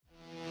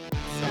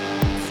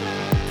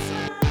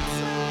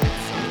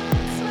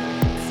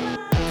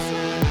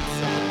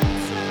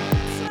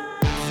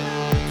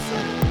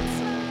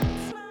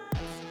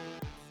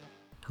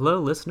Hello,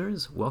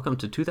 listeners. Welcome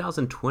to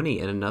 2020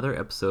 and another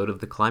episode of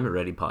the Climate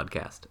Ready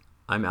podcast.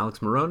 I'm Alex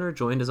Moroner,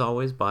 joined as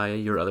always by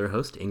your other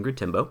host, Ingrid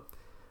Timbo.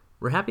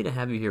 We're happy to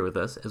have you here with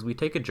us as we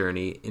take a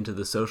journey into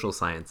the social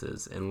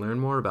sciences and learn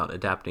more about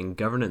adapting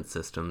governance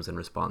systems in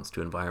response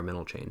to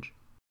environmental change.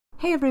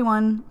 Hey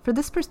everyone! For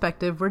this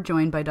perspective, we're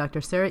joined by Dr.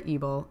 Sarah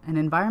Ebel, an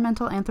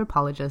environmental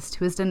anthropologist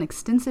who has done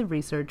extensive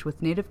research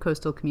with native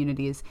coastal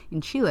communities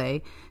in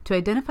Chile to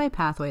identify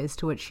pathways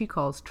to what she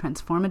calls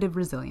transformative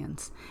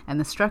resilience and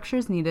the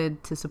structures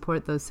needed to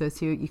support those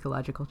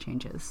socio-ecological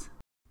changes.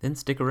 Then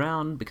stick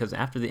around, because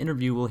after the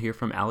interview we'll hear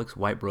from Alex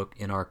Whitebrook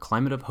in our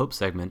Climate of Hope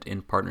segment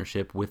in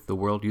partnership with the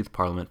World Youth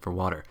Parliament for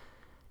Water.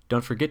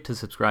 Don't forget to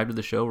subscribe to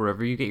the show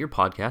wherever you get your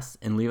podcasts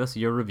and leave us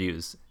your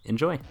reviews.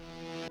 Enjoy!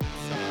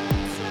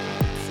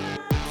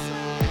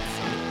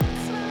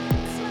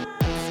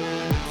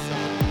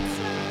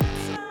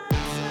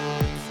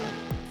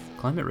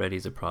 Climate Ready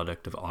is a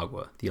product of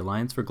AGWA, the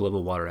Alliance for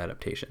Global Water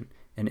Adaptation,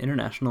 an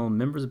international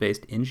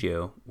members-based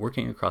NGO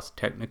working across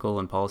technical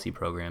and policy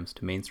programs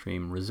to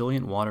mainstream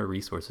resilient water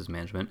resources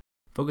management,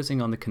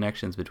 focusing on the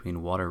connections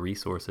between water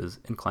resources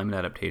and climate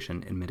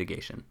adaptation and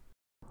mitigation.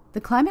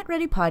 The Climate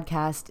Ready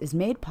podcast is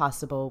made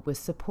possible with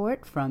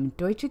support from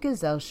Deutsche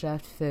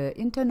Gesellschaft für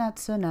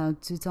internationale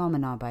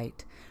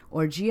Zusammenarbeit,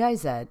 or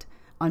GIZ,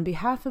 on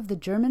behalf of the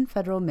German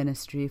Federal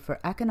Ministry for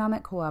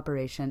Economic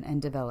Cooperation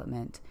and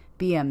Development,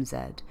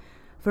 BMZ.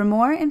 For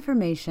more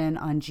information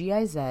on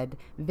GIZ,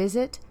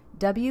 visit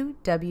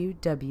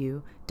www.giz.de.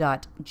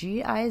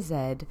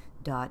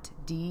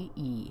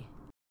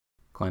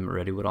 Climate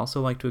Ready would also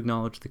like to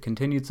acknowledge the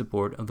continued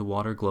support of the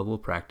Water Global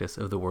Practice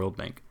of the World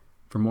Bank.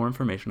 For more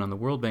information on the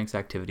World Bank's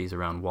activities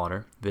around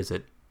water,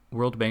 visit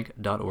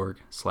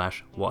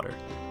worldbank.org/water.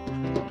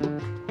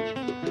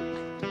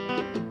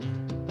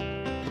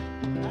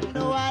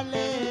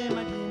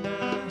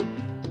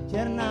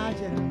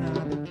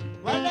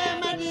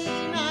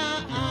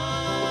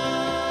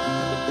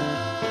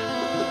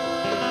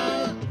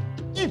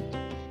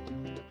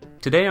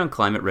 Today on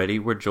Climate Ready,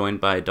 we're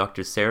joined by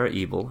Dr. Sarah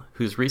Ebel,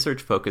 whose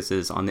research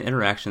focuses on the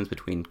interactions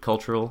between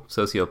cultural,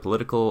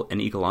 socio-political, and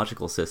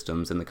ecological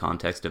systems in the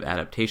context of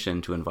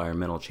adaptation to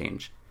environmental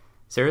change.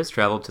 Sarah's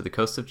traveled to the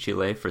coast of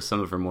Chile for some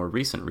of her more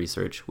recent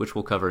research, which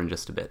we'll cover in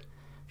just a bit.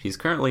 She's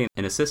currently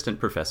an assistant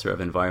professor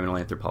of environmental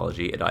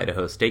anthropology at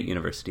Idaho State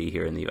University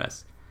here in the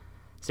U.S.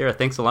 Sarah,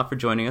 thanks a lot for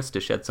joining us to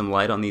shed some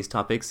light on these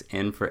topics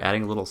and for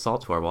adding a little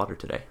salt to our water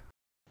today.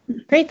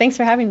 Great, thanks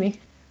for having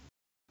me.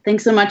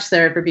 Thanks so much,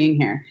 Sarah, for being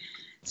here.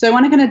 So I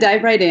want to kind of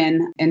dive right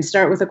in and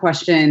start with a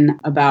question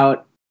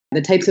about the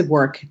types of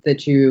work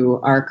that you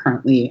are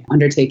currently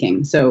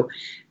undertaking. So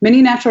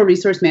many natural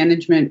resource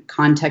management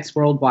contexts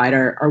worldwide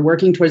are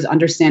working towards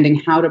understanding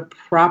how to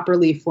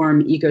properly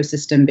form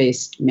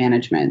ecosystem-based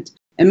management.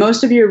 And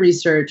most of your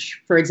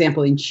research, for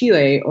example, in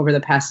Chile over the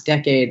past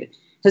decade,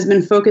 has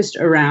been focused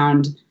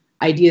around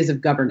ideas of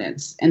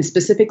governance and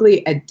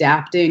specifically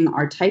adapting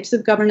our types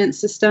of governance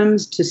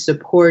systems to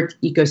support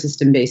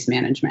ecosystem-based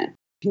management.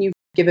 Can you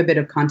give a bit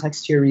of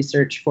context to your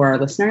research for our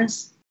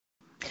listeners?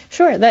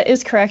 Sure, that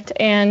is correct.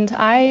 And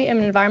I am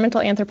an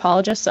environmental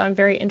anthropologist, so I'm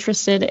very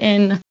interested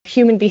in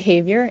human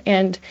behavior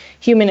and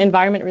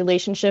human-environment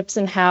relationships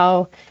and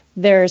how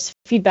there's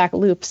feedback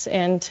loops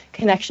and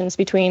connections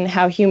between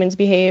how humans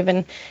behave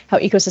and how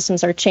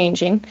ecosystems are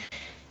changing.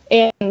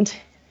 And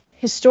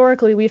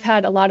historically, we've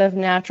had a lot of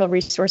natural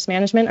resource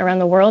management around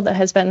the world that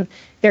has been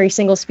very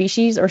single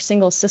species or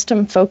single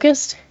system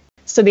focused.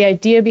 So the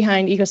idea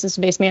behind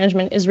ecosystem-based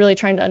management is really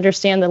trying to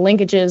understand the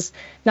linkages,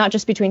 not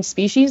just between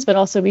species, but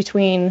also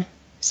between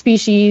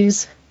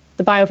species,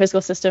 the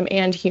biophysical system,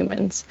 and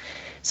humans.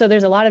 So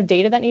there's a lot of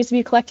data that needs to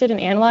be collected and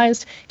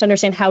analyzed to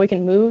understand how we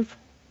can move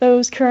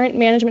those current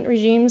management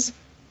regimes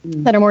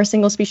that are more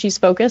single species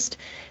focused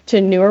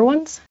to newer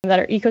ones that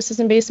are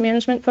ecosystem-based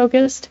management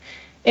focused.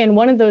 And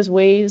one of those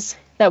ways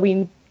that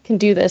we can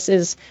do this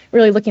is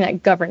really looking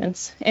at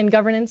governance. And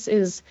governance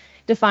is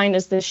defined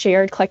as the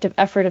shared collective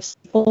effort of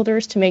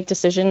stakeholders to make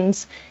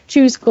decisions,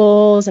 choose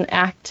goals, and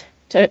act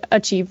to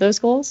achieve those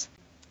goals.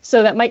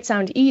 So that might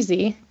sound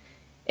easy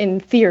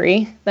in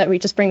theory, that we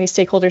just bring these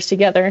stakeholders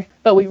together,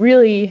 but we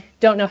really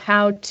don't know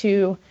how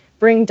to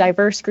bring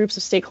diverse groups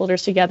of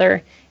stakeholders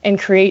together and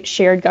create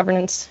shared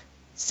governance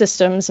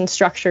systems and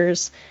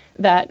structures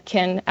that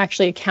can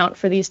actually account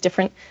for these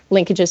different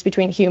linkages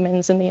between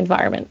humans and the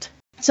environment.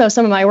 So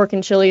some of my work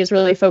in Chile is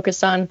really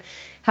focused on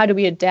how do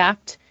we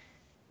adapt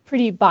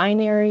pretty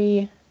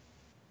binary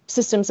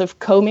systems of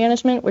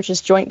co-management, which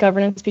is joint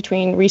governance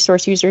between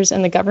resource users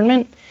and the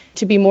government,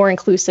 to be more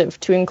inclusive,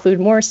 to include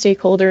more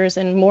stakeholders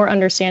and more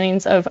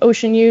understandings of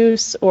ocean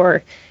use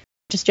or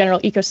just general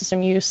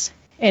ecosystem use,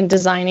 and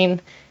designing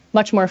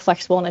much more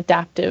flexible and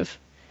adaptive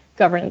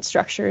governance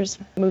structures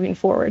moving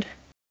forward.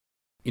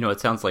 You know, it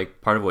sounds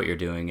like part of what you're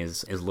doing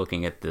is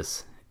looking at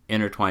this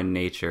intertwined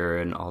nature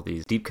and all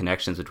these deep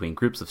connections between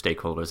groups of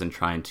stakeholders and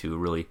trying to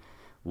really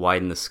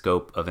widen the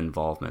scope of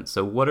involvement.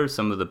 So what are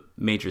some of the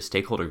major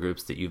stakeholder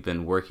groups that you've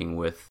been working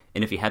with?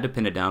 And if you had to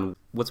pin it down,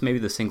 what's maybe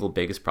the single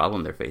biggest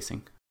problem they're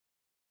facing?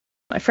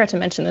 I forgot to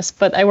mention this,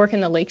 but I work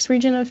in the lakes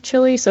region of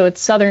Chile. So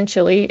it's southern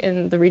Chile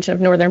in the region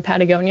of northern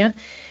Patagonia.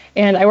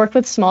 And I work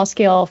with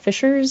small-scale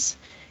fishers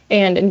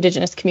and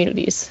indigenous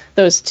communities,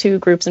 those two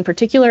groups in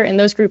particular. And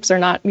those groups are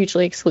not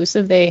mutually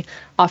exclusive. They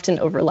often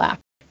overlap.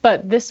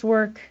 But this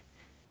work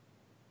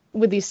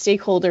with these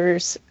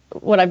stakeholders,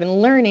 what I've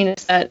been learning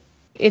is that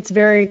it's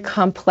very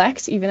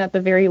complex, even at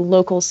the very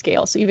local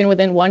scale. So even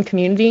within one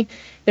community,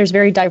 there's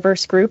very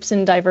diverse groups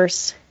and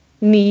diverse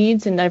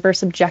needs and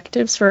diverse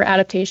objectives for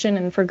adaptation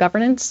and for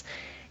governance.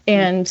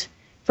 And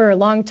for a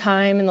long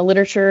time in the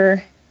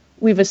literature,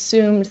 we've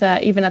assumed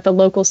that even at the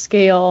local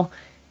scale,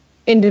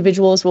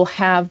 individuals will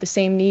have the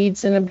same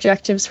needs and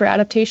objectives for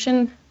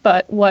adaptation.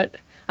 But what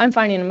I'm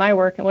finding in my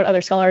work and what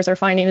other scholars are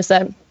finding is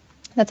that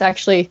that's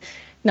actually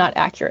not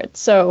accurate.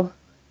 So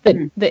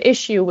the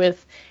issue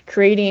with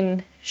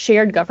creating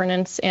shared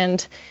governance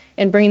and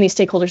bringing these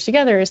stakeholders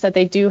together is that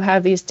they do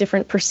have these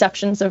different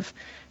perceptions of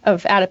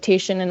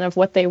adaptation and of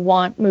what they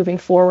want moving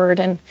forward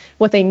and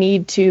what they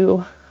need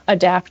to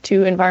adapt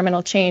to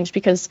environmental change,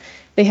 because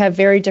they have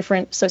very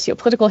different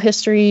socio-political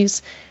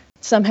histories.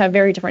 Some have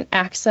very different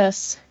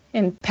access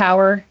and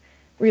power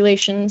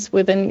relations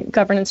within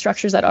governance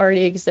structures that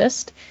already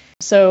exist.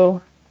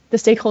 So the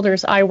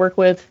stakeholders I work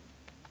with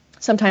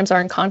sometimes are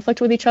in conflict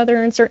with each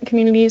other in certain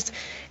communities,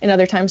 and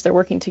other times they're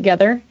working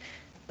together.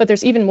 But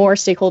there's even more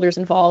stakeholders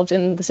involved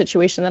in the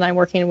situation that I'm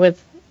working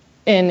with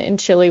in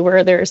Chile,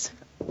 where there's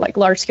like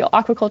large-scale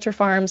aquaculture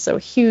farms, so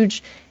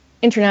huge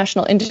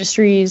international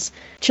industries,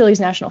 Chile's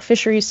National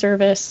Fisheries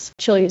Service,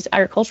 Chile's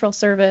Agricultural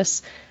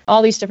Service.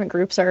 All these different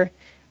groups are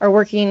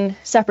working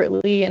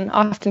separately and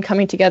often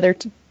coming together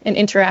and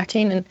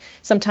interacting, and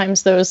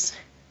sometimes those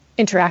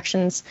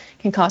interactions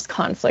can cause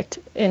conflict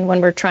when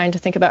we're trying to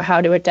think about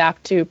how to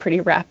adapt to pretty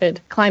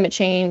rapid climate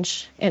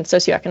change and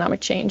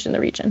socioeconomic change in the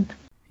region.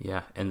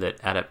 Yeah, and that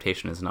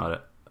adaptation is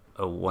not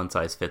a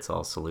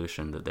one-size-fits-all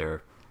solution, that there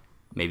are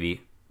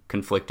maybe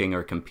conflicting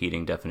or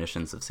competing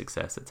definitions of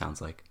success, it sounds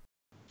like.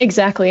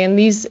 Exactly, and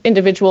these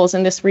individuals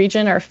in this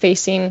region are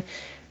facing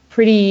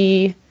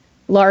pretty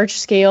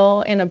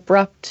large-scale and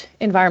abrupt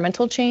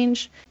environmental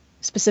change.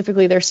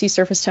 Specifically, their sea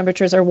surface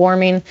temperatures are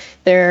warming,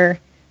 their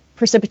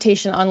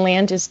precipitation on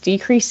land is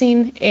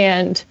decreasing,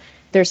 and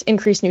there's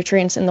increased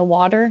nutrients in the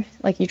water,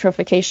 like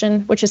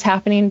eutrophication, which is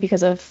happening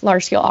because of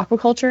large-scale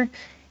aquaculture.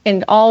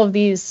 And all of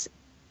these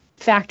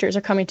factors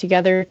are coming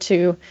together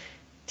to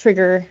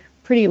trigger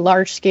pretty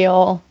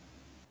large-scale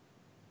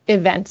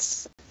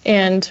events.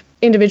 And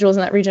individuals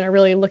in that region are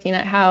really looking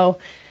at how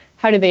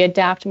do they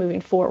adapt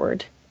moving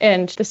forward.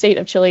 And the state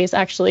of Chile is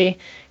actually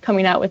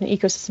coming out with an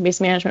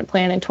ecosystem-based management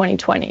plan in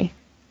 2020.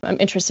 I'm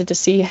interested to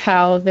see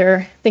how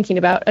they're thinking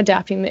about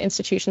adapting the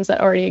institutions that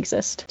already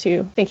exist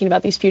to thinking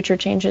about these future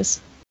changes.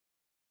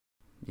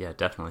 Yeah,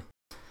 definitely.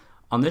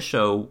 On this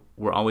show,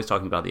 we're always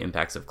talking about the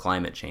impacts of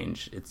climate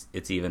change.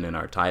 It's even in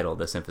our title,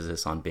 this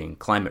emphasis on being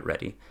climate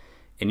ready.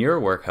 In your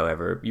work,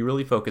 however, you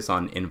really focus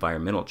on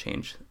environmental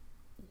change.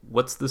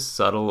 What's the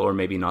subtle or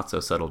maybe not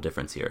so subtle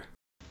difference here?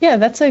 Yeah,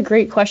 that's a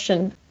great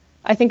question.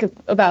 I think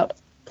about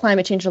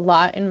climate change a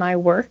lot in my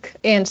work,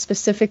 and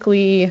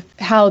specifically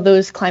how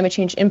those climate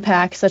change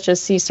impacts, such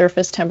as sea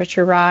surface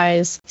temperature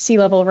rise, sea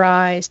level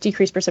rise,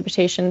 decreased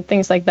precipitation,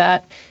 things like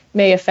that,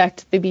 may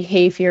affect the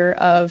behavior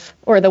of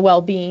or the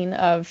well-being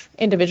of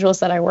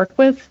individuals that I work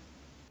with.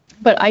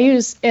 But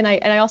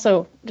I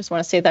also just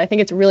want to say that I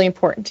think it's really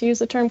important to use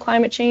the term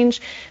climate change,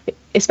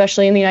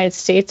 especially in the United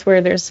States,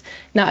 where there's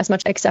not as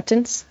much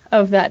acceptance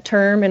of that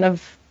term and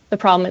of the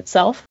problem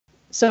itself.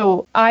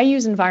 So I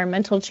use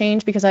environmental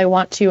change because I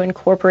want to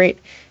incorporate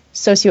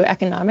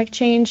socioeconomic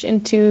change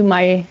into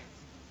my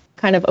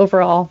kind of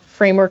overall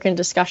framework and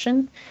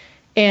discussion.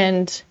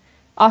 And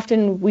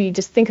often we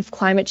just think of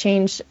climate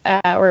change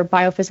or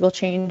biophysical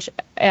change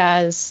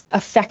as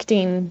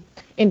affecting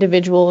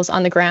individuals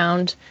on the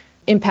ground,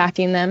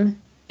 impacting them.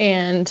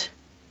 And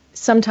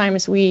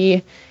sometimes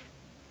we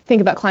think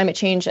about climate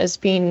change as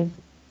being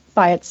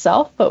by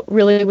itself, but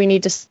really we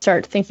need to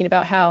start thinking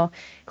about how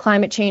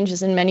climate change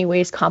is in many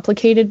ways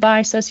complicated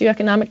by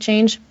socioeconomic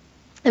change.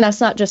 And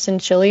that's not just in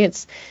Chile,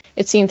 it's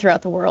seen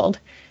throughout the world.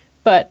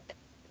 But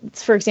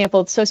for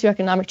example,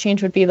 socioeconomic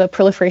change would be the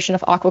proliferation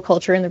of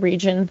aquaculture in the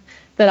region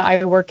that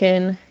I work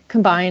in,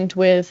 combined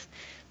with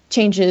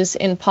changes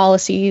in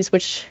policies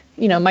which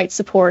might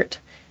support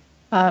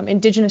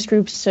indigenous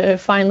groups to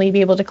finally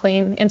be able to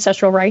claim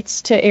ancestral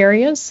rights to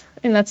areas.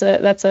 And that's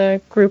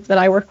a group that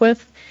I work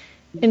with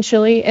in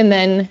Chile. And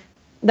then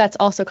that's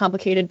also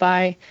complicated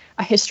by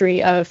a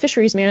history of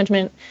fisheries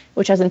management,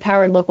 which has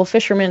empowered local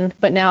fishermen,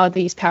 but now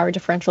these power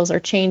differentials are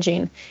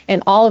changing.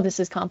 And all of this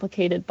is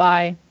complicated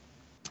by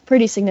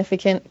pretty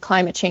significant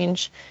climate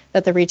change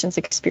that the region's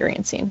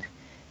experiencing.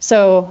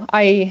 So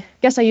I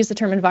guess I use the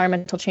term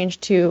environmental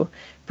change to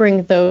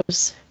bring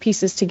those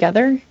pieces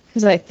together,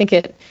 because I think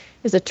it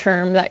is a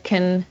term that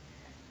can,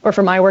 or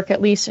for my work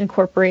at least,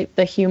 incorporate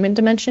the human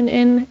dimension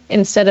in.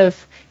 Instead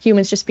of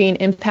humans just being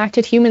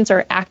impacted, humans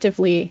are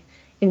actively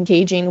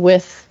engaging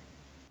with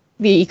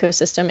the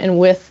ecosystem and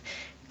with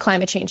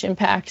climate change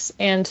impacts.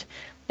 And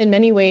in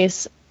many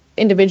ways,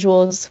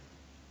 individuals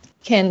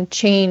can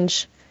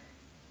change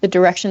the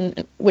direction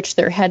in which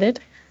they're headed.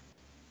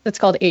 That's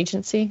called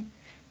agency,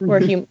 where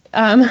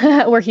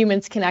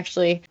humans can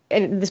actually,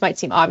 and this might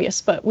seem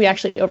obvious, but we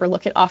actually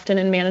overlook it often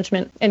in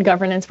management and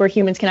governance, where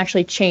humans can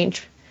actually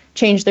change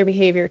their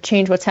behavior,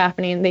 change what's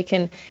happening. They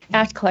can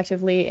act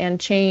collectively and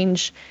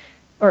change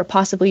or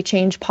possibly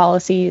change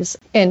policies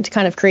and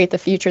kind of create the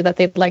future that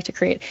they'd like to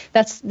create.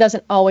 That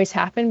doesn't always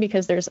happen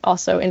because there's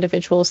also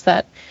individuals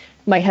that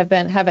might have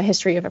a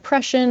history of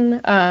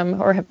oppression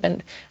or have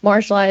been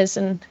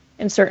marginalized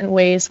in certain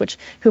ways,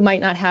 who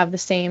might not have the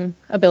same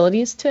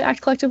abilities to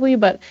act collectively.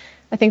 But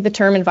I think the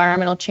term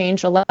environmental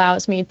change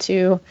allows me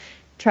to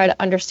try to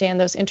understand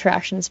those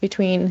interactions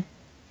between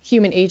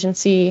human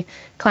agency,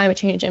 climate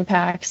change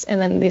impacts, and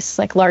then this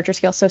like larger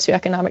scale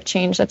socioeconomic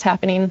change that's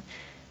happening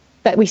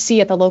that we see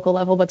at the local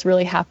level, but it's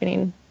really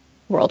happening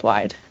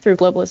worldwide through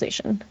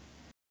globalization.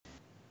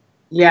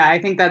 Yeah,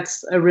 I think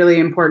that's a really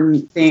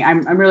important thing.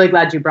 I'm really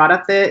glad you brought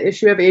up the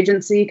issue of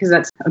agency, because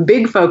that's a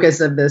big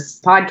focus of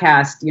this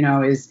podcast,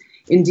 is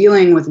in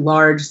dealing with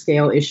large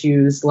scale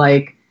issues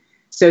like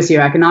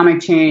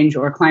socioeconomic change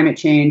or climate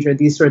change or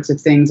these sorts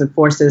of things, of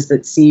forces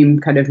that seem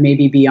kind of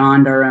maybe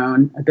beyond our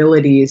own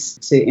abilities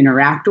to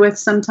interact with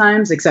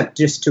sometimes, except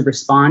just to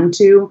respond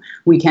to.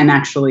 We can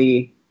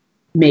actually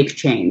make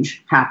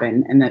change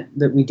happen, and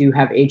that we do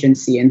have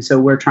agency. And so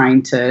we're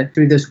trying to,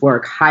 through this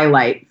work,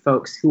 highlight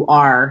folks who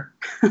are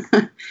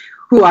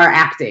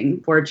acting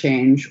for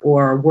change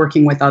or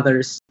working with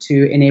others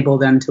to enable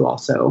them to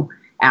also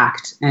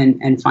act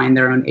and find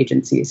their own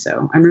agency.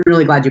 So I'm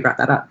really glad you brought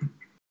that up.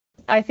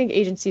 I think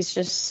agency is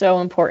just so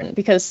important,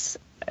 because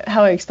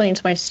how I explain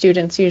to my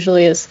students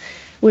usually is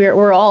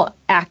we're all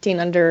acting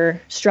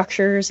under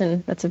structures,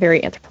 and that's a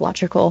very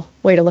anthropological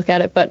way to look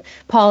at it, but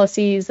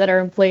policies that are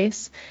in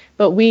place.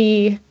 But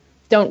we're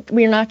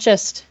not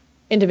just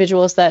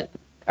individuals that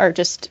are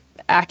just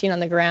acting on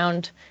the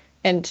ground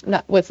and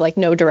not with like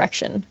no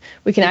direction.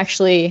 We can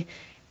actually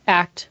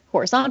act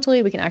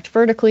horizontally, we can act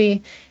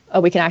vertically,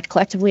 we can act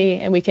collectively,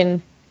 and we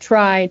can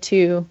try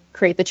to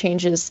create the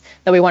changes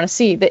that we want to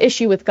see. The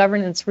issue with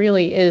governance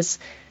really is,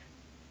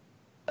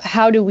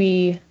 how do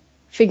we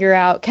figure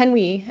out, can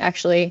we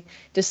actually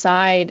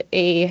decide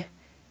a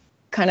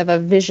kind of a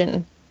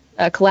vision,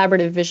 a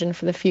collaborative vision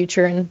for the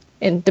future,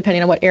 and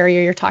depending on what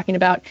area you're talking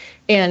about,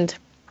 and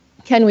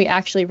can we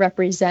actually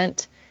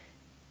represent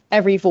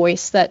every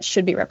voice that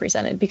should be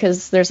represented?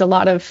 Because there's a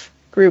lot of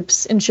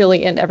groups in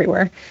Chile and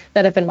everywhere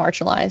that have been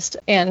marginalized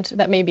and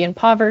that may be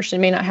impoverished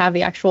and may not have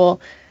the actual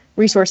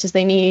resources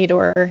they need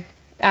or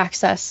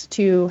access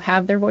to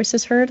have their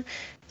voices heard.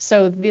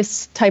 So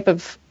this type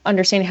of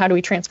understanding, how do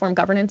we transform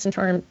governance in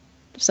terms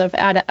of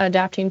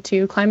adapting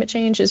to climate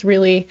change, is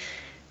really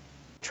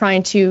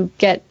trying to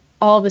get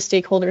all the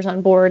stakeholders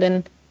on board,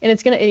 and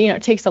it's going to,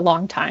 it takes a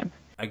long time.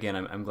 Again,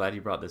 I'm glad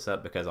you brought this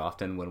up, because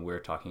often when we're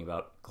talking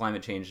about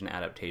climate change and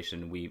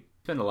adaptation, we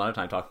spend a lot of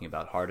time talking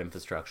about hard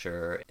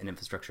infrastructure and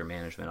infrastructure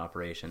management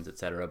operations, et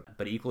cetera.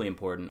 But equally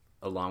important,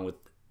 along with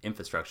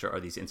infrastructure,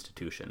 are these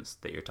institutions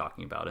that you're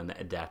talking about and the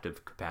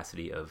adaptive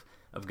capacity of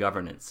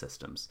governance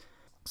systems.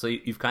 So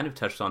you've kind of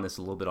touched on this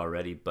a little bit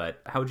already,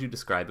 but how would you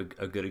describe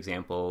a good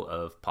example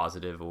of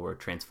positive or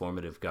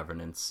transformative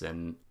governance,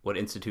 and what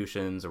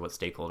institutions or what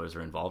stakeholders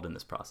are involved in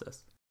this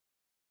process?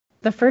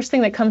 The first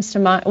thing that comes to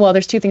mind, well,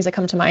 there's two things that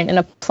come to mind: an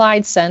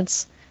applied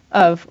sense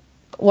of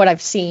what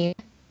I've seen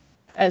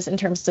as in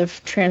terms of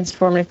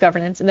transformative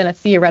governance, and then a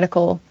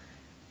theoretical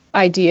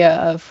idea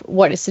of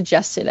what is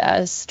suggested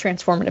as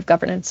transformative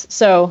governance.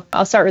 So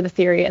I'll start with the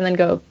theory and then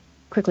go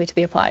quickly to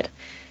the applied.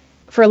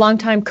 For a long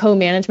time,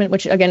 co-management,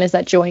 which again is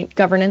that joint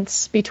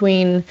governance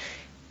between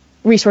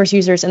resource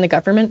users and the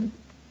government,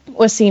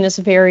 was seen as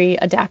very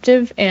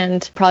adaptive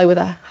and probably with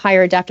a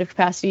higher adaptive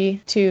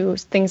capacity to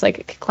things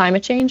like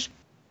climate change.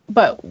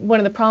 But one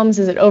of the problems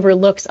is it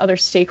overlooks other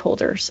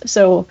stakeholders.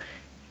 So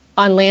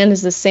on land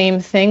is the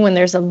same thing. When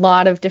there's a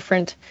lot of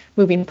different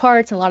moving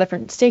parts and a lot of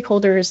different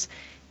stakeholders,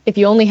 if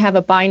you only have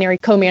a binary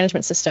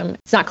co-management system,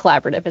 it's not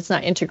collaborative. It's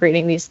not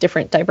integrating these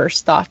different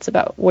diverse thoughts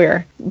about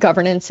where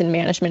governance and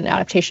management and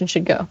adaptation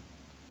should go.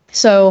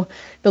 So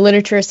the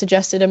literature has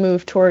suggested a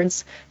move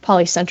towards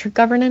polycentric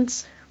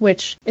governance,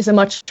 which is a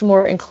much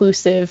more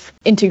inclusive,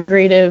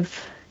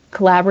 integrative,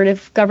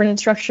 collaborative governance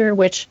structure,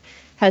 which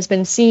has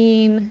been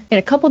seen in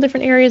a couple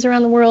different areas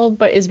around the world,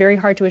 but is very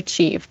hard to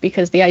achieve,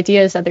 because the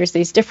idea is that there's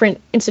these different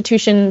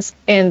institutions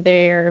and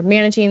they're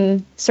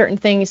managing certain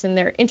things and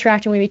they're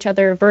interacting with each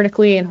other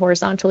vertically and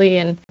horizontally,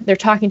 and they're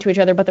talking to each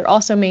other, but they're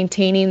also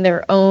maintaining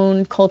their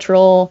own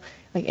cultural,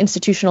 like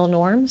institutional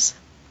norms.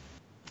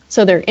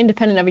 So they're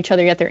independent of each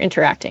other, yet they're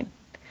interacting.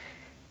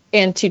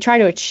 And to try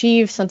to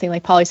achieve something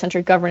like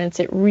polycentric governance,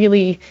 it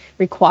really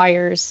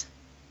requires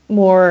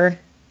more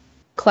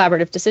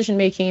collaborative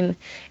decision-making.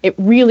 It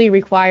really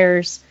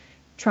requires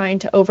trying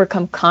to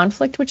overcome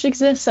conflict which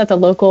exists at the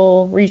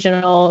local,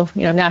 regional,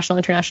 national,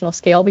 international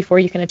scale before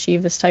you can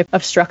achieve this type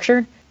of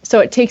structure. So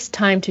it takes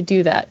time to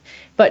do that.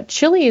 But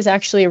Chile is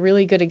actually a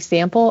really good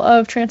example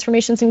of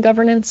transformations in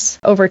governance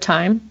over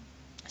time.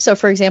 So,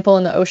 for example,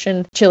 in the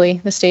ocean, Chile,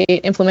 the state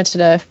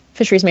implemented a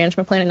fisheries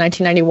management plan in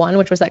 1991,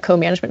 which was that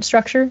co-management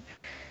structure.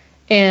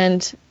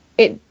 And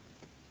it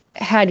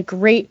had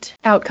great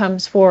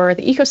outcomes for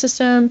the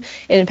ecosystem.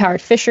 It empowered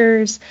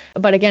fishers.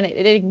 But again,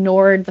 it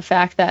ignored the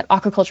fact that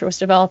aquaculture was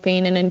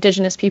developing and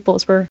indigenous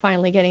peoples were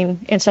finally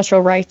getting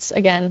ancestral rights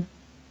again,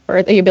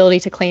 or the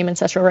ability to claim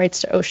ancestral rights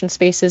to ocean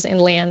spaces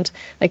and land,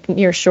 like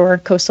near shore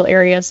coastal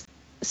areas.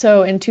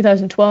 So in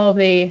 2012,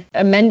 they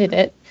amended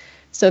it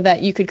so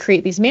that you could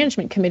create these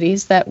management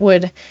committees that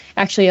would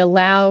actually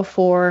allow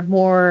for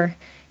more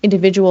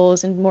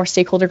individuals and more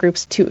stakeholder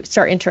groups to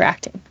start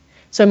interacting.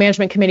 So a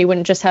management committee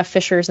wouldn't just have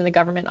fishers and the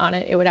government on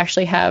it. It would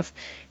actually have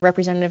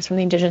representatives from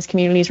the indigenous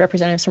communities,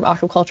 representatives from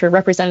aquaculture,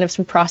 representatives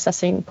from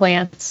processing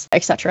plants,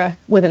 etc.,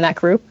 within that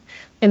group.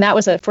 And that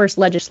was a first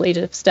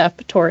legislative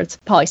step towards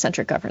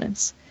polycentric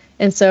governance.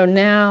 And so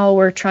now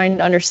we're trying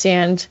to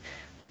understand,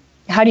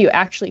 how do you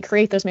actually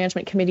create those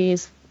management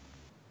committees?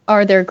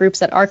 Are there groups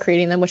that are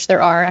creating them, which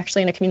there are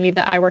actually in a community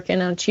that I work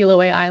in on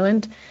Chiloé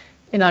Island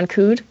in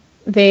Ancud.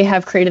 They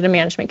have created a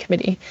management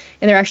committee,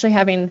 and they're actually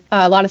having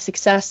a lot of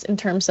success in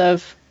terms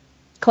of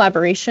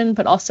collaboration,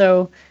 but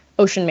also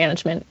ocean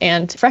management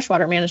and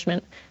freshwater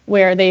management,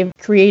 where they've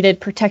created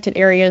protected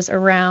areas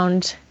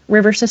around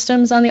river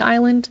systems on the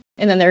island.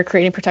 And then they're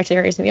creating protected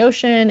areas in the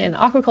ocean and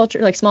aquaculture,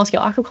 like small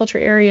scale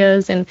aquaculture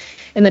areas, and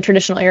in the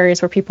traditional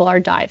areas where people are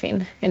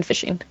diving and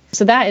fishing.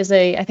 So that is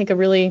I think a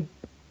really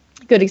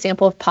good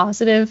example of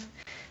positive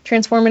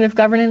transformative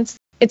governance.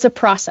 It's a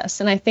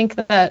process. And I think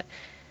that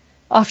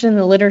often in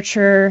the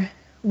literature,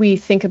 we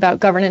think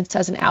about governance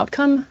as an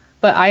outcome,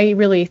 but I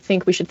really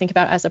think we should think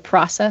about it as a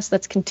process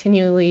that's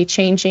continually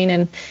changing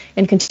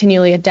and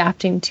continually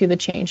adapting to the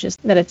changes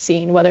that it's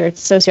seeing, whether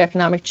it's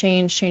socioeconomic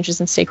change,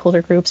 changes in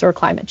stakeholder groups, or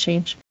climate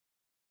change.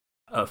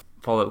 A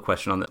follow-up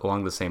question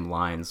along the same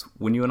lines.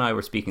 When you and I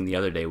were speaking the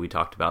other day, we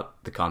talked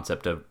about the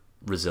concept of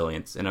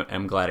resilience, and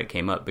I'm glad it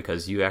came up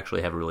because you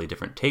actually have a really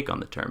different take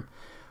on the term,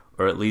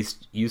 or at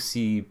least you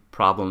see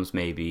problems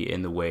maybe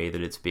in the way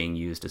that it's being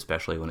used,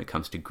 especially when it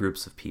comes to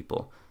groups of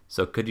people.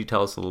 So could you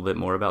tell us a little bit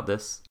more about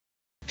this?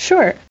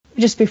 Sure.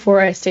 Just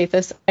before I state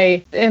this,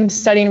 I am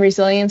studying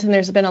resilience, and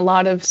there's been a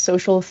lot of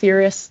social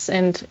theorists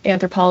and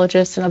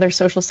anthropologists and other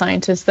social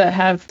scientists that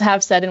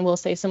have said and will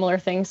say similar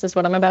things as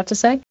what I'm about to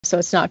say. So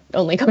it's not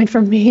only coming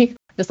from me.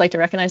 I just like to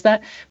recognize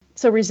that.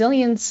 So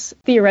resilience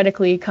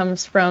theoretically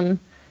comes from,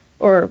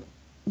 or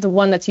the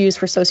one that's used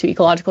for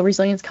socio-ecological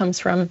resilience comes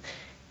from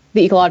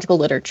the ecological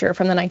literature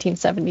from the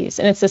 1970s.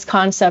 And it's this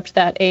concept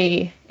that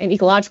an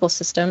ecological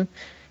system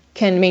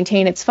can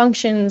maintain its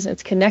functions,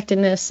 its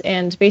connectedness,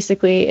 and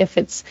basically if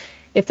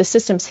the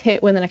system's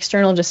hit with an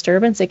external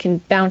disturbance, it can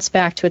bounce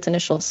back to its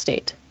initial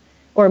state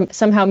or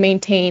somehow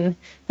maintain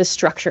the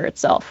structure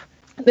itself.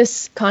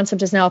 This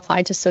concept is now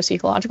applied to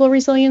socio-ecological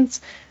resilience,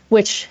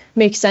 which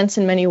makes sense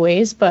in many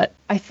ways, but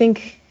I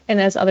think,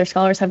 and as other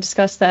scholars have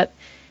discussed, that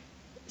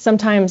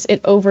sometimes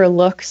it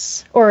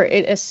overlooks or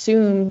it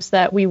assumes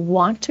that we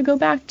want to go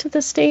back to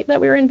the state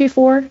that we were in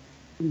before,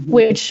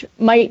 which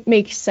might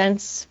make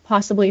sense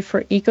possibly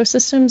for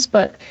ecosystems,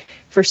 but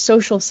for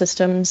social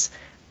systems,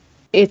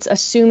 it's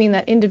assuming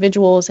that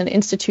individuals and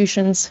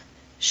institutions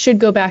should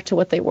go back to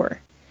what they were.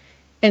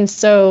 And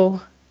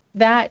so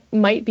that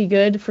might be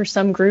good for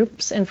some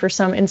groups and for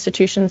some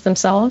institutions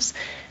themselves,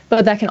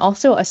 but that can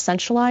also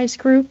essentialize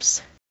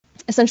groups.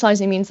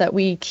 Essentializing means that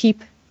we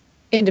keep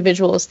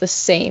individuals the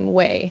same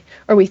way,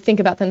 or we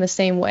think about them the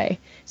same way.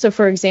 So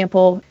for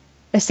example,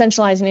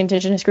 essentializing an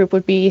indigenous group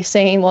would be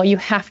saying, well, you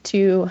have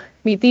to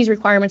meet these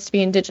requirements to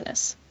be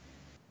indigenous,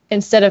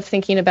 instead of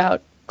thinking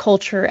about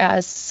culture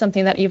as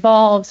something that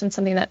evolves and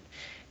something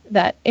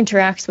that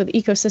interacts with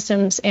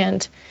ecosystems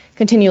and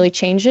continually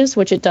changes,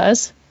 which it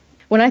does.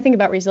 When I think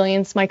about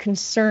resilience, my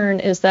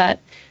concern is that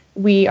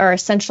we are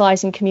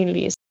essentializing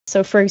communities.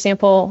 So for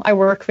example, I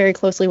work very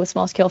closely with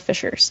small-scale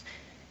fishers.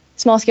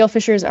 Small-scale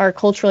fishers are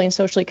culturally and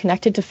socially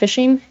connected to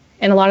fishing,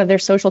 and a lot of their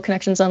social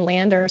connections on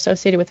land are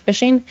associated with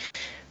fishing.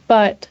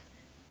 But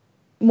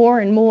more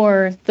and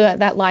more,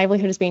 that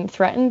livelihood is being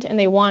threatened, and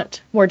they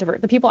want more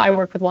the people I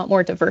work with want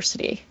more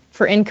diversity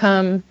for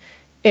income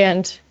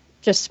and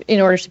just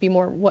in order to be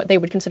more what they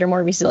would consider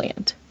more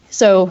resilient.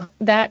 So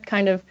that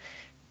kind of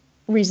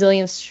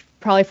resilience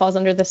probably falls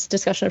under this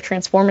discussion of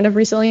transformative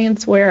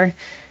resilience, where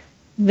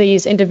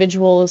these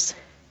individuals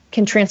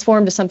can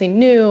transform to something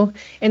new,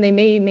 and they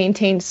may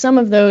maintain some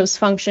of those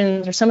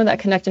functions or some of that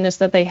connectedness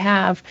that they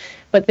have,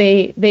 but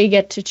they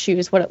get to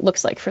choose what it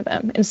looks like for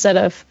them, instead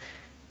of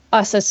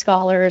us as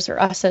scholars or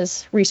us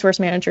as resource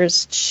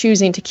managers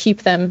choosing to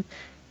keep them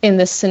in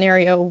this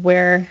scenario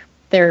where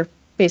they're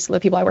basically,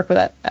 the people I work with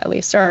at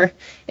least, are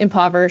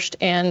impoverished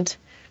and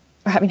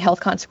are having health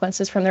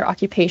consequences from their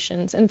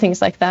occupations and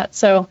things like that.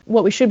 So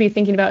what we should be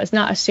thinking about is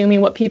not assuming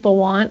what people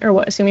want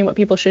or assuming what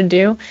people should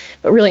do,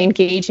 but really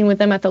engaging with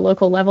them at the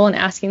local level and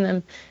asking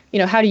them,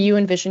 how do you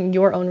envision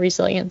your own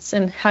resilience,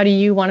 and how do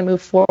you want to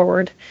move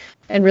forward,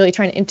 and really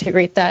trying to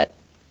integrate that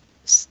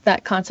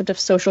concept of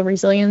social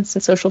resilience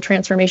and social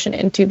transformation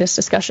into this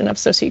discussion of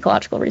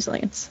socio-ecological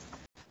resilience.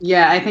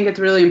 Yeah, I think it's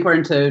really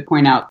important to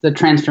point out the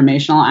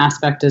transformational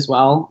aspect as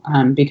well,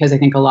 because I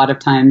think a lot of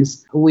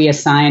times we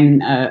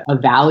assign a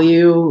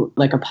value,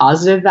 like a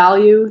positive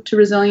value to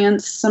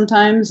resilience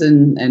sometimes,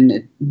 and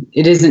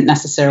it isn't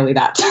necessarily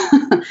that.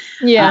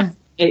 Yeah.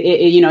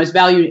 It's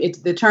value.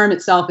 The term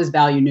itself is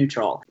value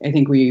neutral. I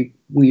think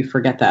we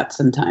forget that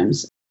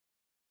sometimes.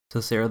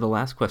 So Sarah, the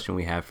last question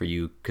we have for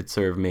you could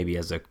serve maybe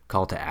as a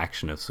call to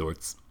action of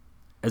sorts.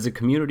 As a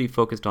community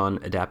focused on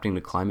adapting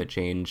to climate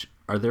change,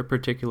 are there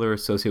particular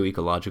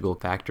socio-ecological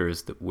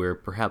factors that we're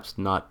perhaps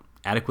not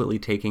adequately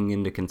taking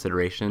into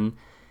consideration,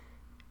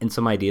 and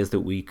some ideas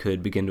that we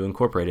could begin to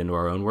incorporate into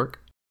our own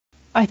work?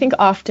 I think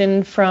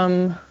often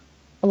from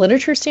a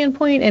literature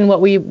standpoint and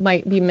what we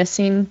might be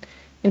missing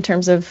in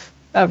terms of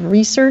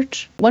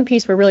research, one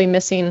piece we're really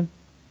missing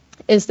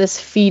is this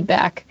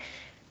feedback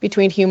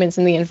between humans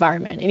and the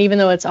environment. And even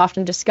though it's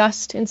often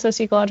discussed in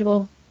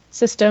socio-ecological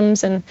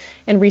systems and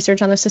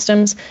research on the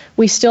systems,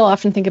 we still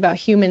often think about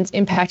humans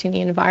impacting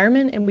the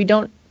environment, and we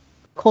don't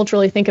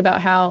culturally think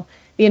about how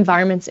the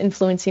environment's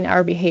influencing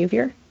our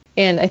behavior.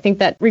 And I think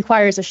that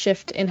requires a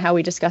shift in how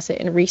we discuss it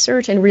in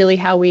research and really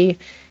how we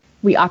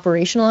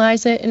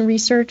operationalize it in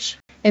research.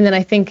 And then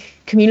I think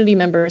community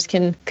members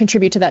can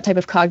contribute to that type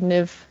of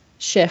cognitive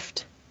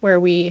shift where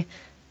we're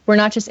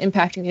not just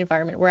impacting the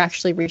environment, we're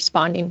actually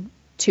responding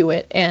to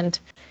it and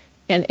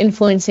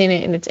influencing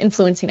it, and it's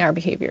influencing our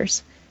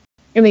behaviors.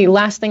 And the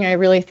last thing I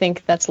really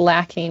think that's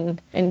lacking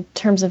in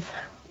terms of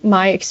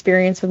my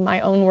experience with my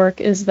own work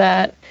is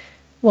that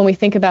when we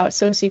think about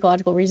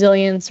socio-ecological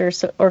resilience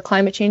or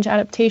climate change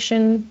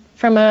adaptation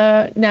from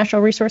a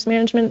natural resource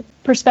management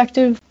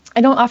perspective,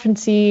 I don't often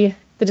see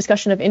the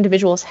discussion of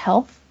individuals'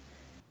 health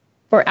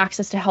or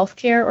access to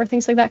healthcare or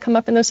things like that come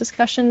up in those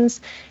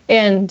discussions.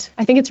 And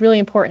I think it's really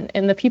important.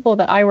 And the people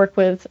that I work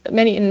with,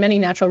 many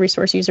natural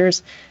resource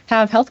users,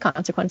 have health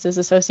consequences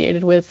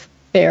associated with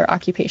their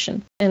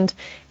occupation. And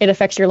it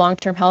affects your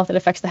long-term health. It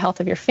affects the health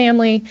of your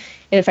family.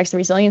 It affects the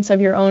resilience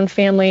of your own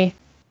family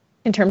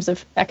in terms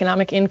of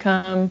economic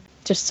income,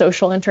 just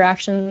social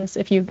interactions.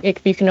 If you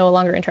can no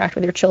longer interact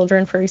with your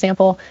children, for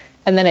example,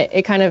 and then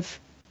it kind of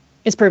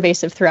is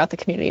pervasive throughout the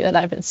community that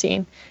I've been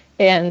seeing.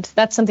 And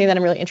that's something that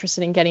I'm really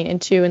interested in getting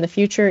into in the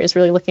future, is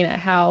really looking at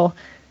how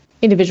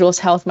individuals'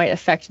 health might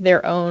affect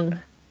their own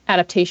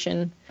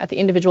adaptation at the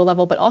individual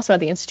level, but also at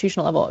the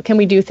institutional level. Can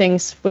we do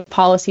things with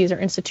policies or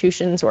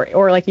institutions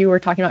or like you were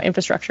talking about,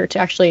 infrastructure, to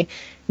actually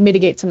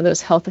mitigate some of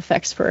those health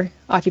effects for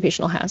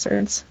occupational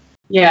hazards?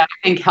 Yeah,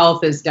 I think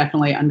health is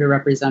definitely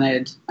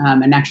underrepresented.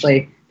 And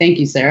actually, thank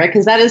you, Sarah,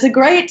 because that is a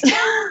great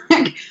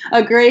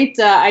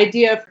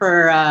idea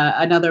for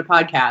another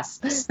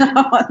podcast. So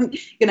I'm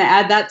going to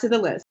add that to the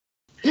list.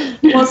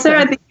 Well,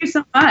 Sarah, thank you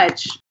so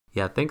much.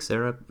 Yeah, thanks,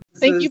 Sarah.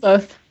 Thank you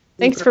both.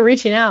 Thanks for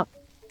reaching out.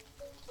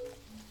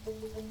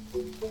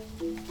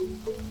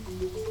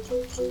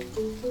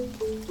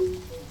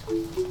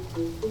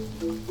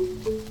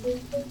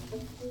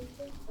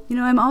 You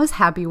know, I'm always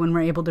happy when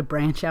we're able to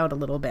branch out a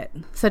little bit,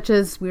 such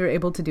as we were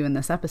able to do in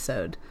this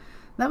episode.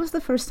 That was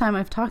the first time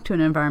I've talked to an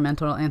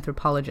environmental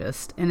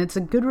anthropologist, and it's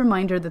a good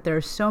reminder that there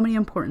are so many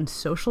important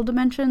social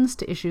dimensions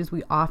to issues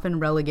we often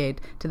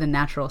relegate to the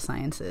natural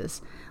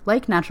sciences,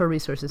 like natural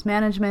resources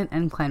management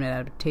and climate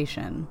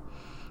adaptation.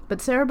 But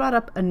Sarah brought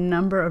up a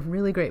number of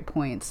really great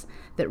points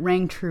that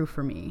rang true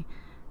for me.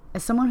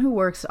 As someone who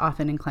works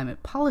often in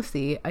climate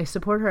policy, I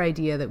support her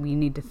idea that we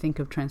need to think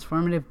of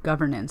transformative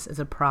governance as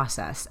a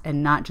process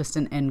and not just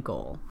an end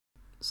goal.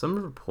 Some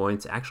of her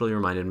points actually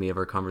reminded me of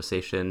our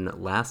conversation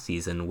last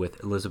season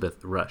with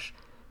Elizabeth Rush,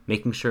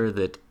 making sure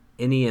that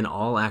any and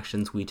all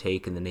actions we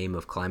take in the name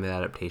of climate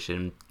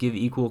adaptation give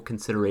equal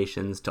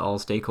considerations to all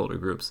stakeholder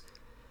groups,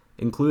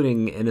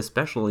 including and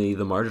especially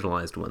the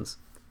marginalized ones.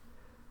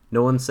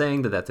 No one's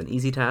saying that that's an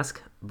easy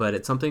task, but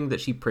it's something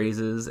that she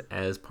praises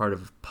as part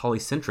of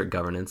polycentric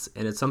governance,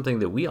 and it's something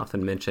that we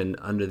often mention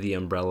under the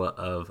umbrella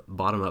of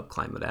bottom-up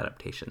climate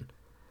adaptation.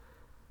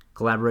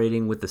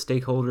 Collaborating with the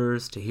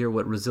stakeholders to hear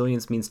what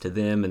resilience means to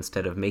them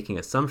instead of making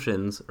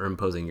assumptions or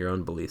imposing your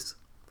own beliefs.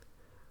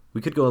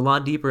 We could go a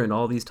lot deeper into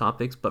all these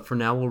topics, but for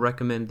now we'll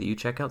recommend that you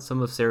check out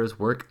some of Sarah's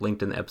work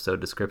linked in the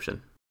episode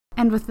description.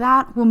 And with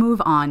that, we'll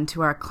move on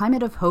to our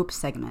Climate of Hope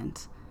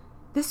segment.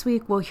 This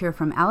week we'll hear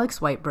from Alex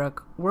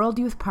Whitebrook, World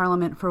Youth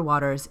Parliament for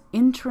Water's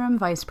interim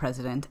vice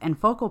president and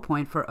focal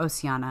point for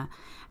Oceana,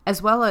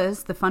 as well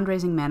as the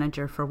fundraising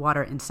manager for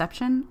Water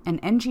Inception, an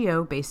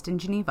NGO based in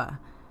Geneva.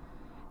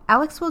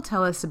 Alex will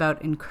tell us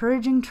about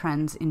encouraging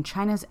trends in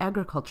China's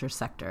agriculture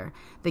sector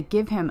that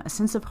give him a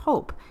sense of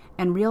hope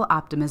and real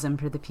optimism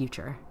for the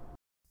future.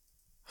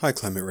 Hi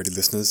Climate Ready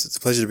listeners, it's a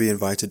pleasure to be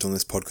invited on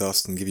this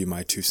podcast and give you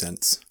my 2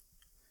 cents.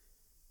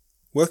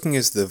 Working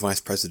as the Vice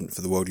President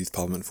for the World Youth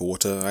Parliament for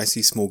Water, I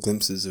see small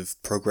glimpses of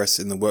progress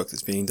in the work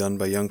that's being done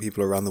by young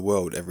people around the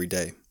world every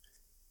day.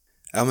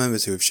 Our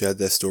members who have shared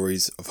their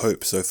stories of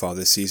hope so far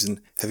this season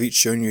have each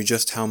shown you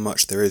just how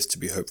much there is to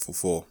be hopeful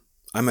for.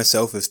 I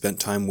myself have spent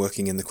time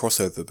working in the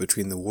crossover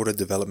between the water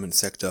development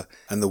sector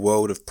and the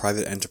world of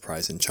private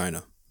enterprise in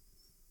China.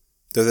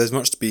 Though there's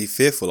much to be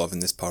fearful of in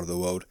this part of the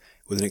world,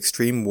 with an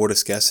extreme water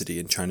scarcity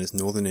in China's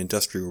northern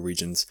industrial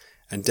regions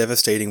and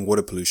devastating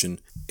water pollution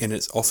in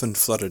its often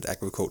flooded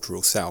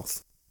agricultural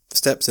south,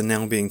 steps are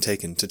now being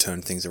taken to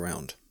turn things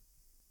around.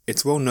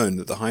 It's well known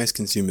that the highest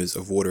consumers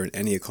of water in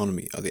any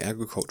economy are the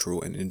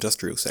agricultural and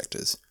industrial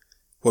sectors.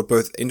 What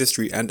both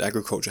industry and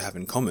agriculture have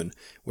in common,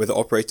 whether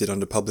operated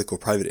under public or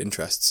private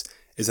interests,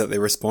 is that they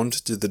respond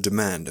to the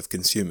demand of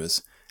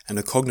consumers and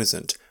are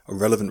cognizant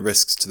of relevant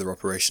risks to their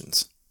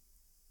operations.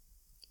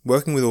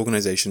 Working with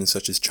organizations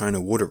such as China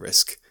Water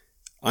Risk,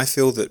 I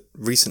feel that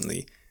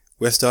recently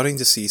we're starting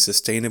to see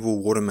sustainable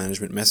water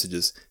management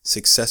messages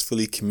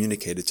successfully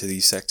communicated to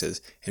these sectors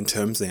in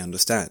terms they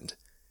understand,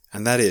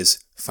 and that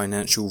is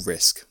financial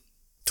risk.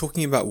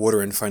 Talking about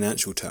water in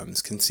financial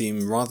terms can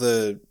seem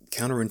rather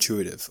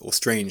counterintuitive or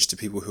strange to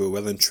people who are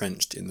well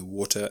entrenched in the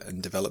water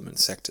and development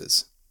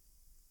sectors.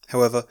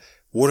 However,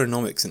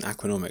 waternomics and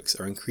aquanomics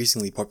are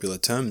increasingly popular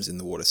terms in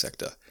the water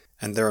sector,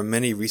 and there are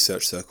many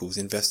research circles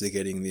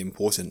investigating the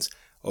importance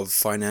of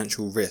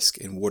financial risk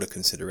in water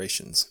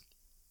considerations.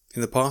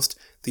 In the past,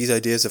 these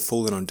ideas have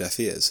fallen on deaf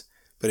ears,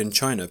 but in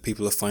China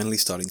people are finally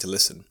starting to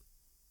listen.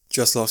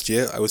 Just last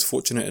year, I was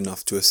fortunate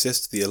enough to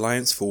assist the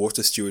Alliance for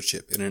Water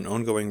Stewardship in an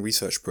ongoing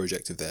research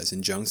project of theirs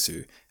in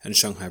Jiangsu and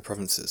Shanghai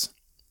provinces,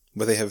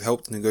 where they have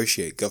helped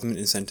negotiate government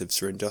incentives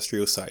for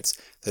industrial sites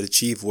that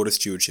achieve water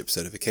stewardship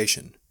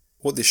certification.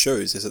 What this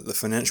shows is that the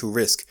financial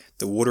risk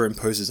that water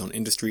imposes on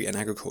industry and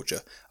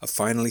agriculture are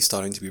finally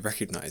starting to be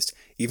recognized,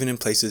 even in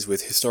places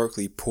with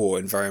historically poor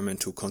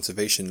environmental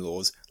conservation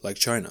laws like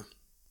China.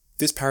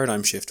 This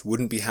paradigm shift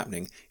wouldn't be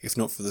happening if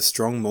not for the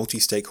strong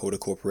multi-stakeholder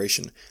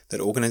cooperation that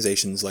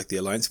organizations like the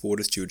Alliance for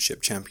Water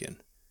Stewardship champion.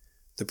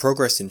 The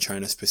progress in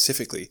China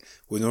specifically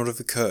would not have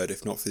occurred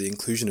if not for the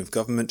inclusion of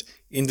government,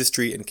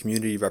 industry, and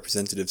community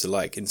representatives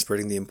alike in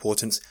spreading the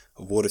importance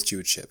of water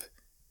stewardship.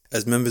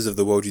 As members of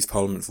the World Youth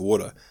Parliament for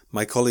Water,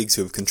 my colleagues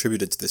who have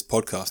contributed to this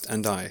podcast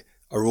and I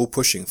are all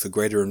pushing for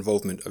greater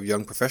involvement of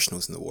young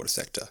professionals in the water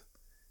sector.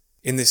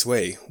 In this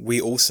way, we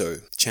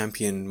also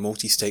champion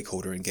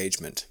multi-stakeholder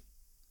engagement.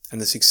 And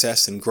the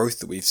success and growth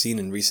that we've seen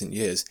in recent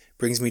years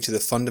brings me to the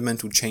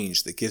fundamental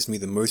change that gives me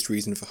the most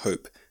reason for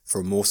hope for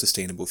a more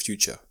sustainable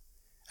future.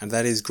 And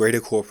that is greater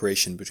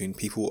cooperation between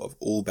people of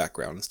all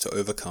backgrounds to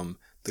overcome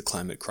the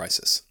climate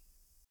crisis.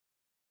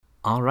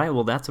 All right,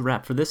 well, that's a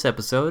wrap for this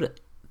episode.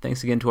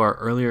 Thanks again to our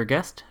earlier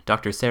guest,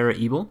 Dr. Sarah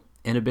Ebel,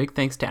 and a big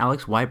thanks to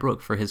Alex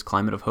Wybrook for his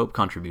Climate of Hope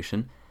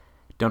contribution.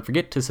 Don't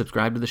forget to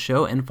subscribe to the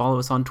show and follow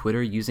us on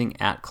Twitter using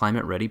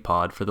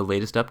 @ClimateReadyPod for the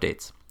latest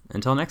updates.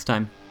 Until next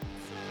time.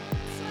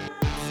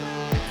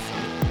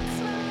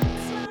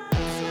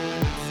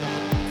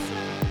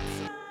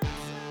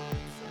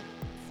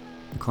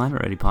 The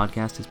Climate Ready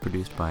podcast is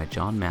produced by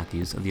John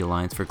Matthews of the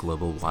Alliance for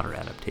Global Water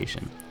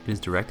Adaptation. It is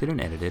directed and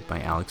edited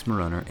by Alex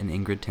Moroner and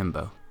Ingrid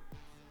Timbo.